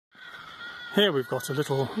Here we've got a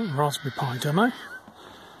little Raspberry Pi demo.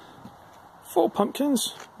 4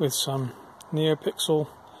 pumpkins with some NeoPixel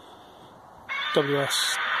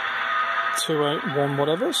WS281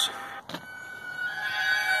 whatevers.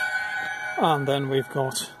 And then we've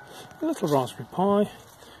got a little Raspberry Pi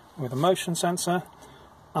with a motion sensor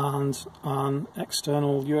and an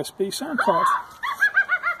external USB sound card.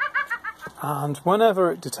 And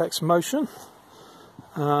whenever it detects motion,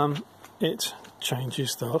 it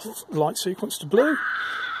changes the light sequence to blue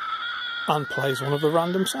and plays one of the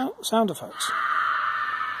random sound effects.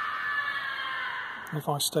 If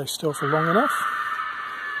I stay still for long enough,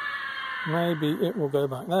 maybe it will go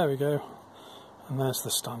back. There we go. And there's the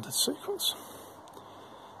standard sequence.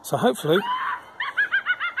 So hopefully,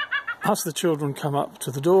 as the children come up to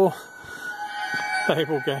the door, they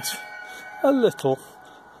will get a little,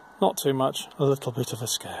 not too much, a little bit of a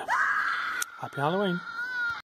scare. Happy Halloween.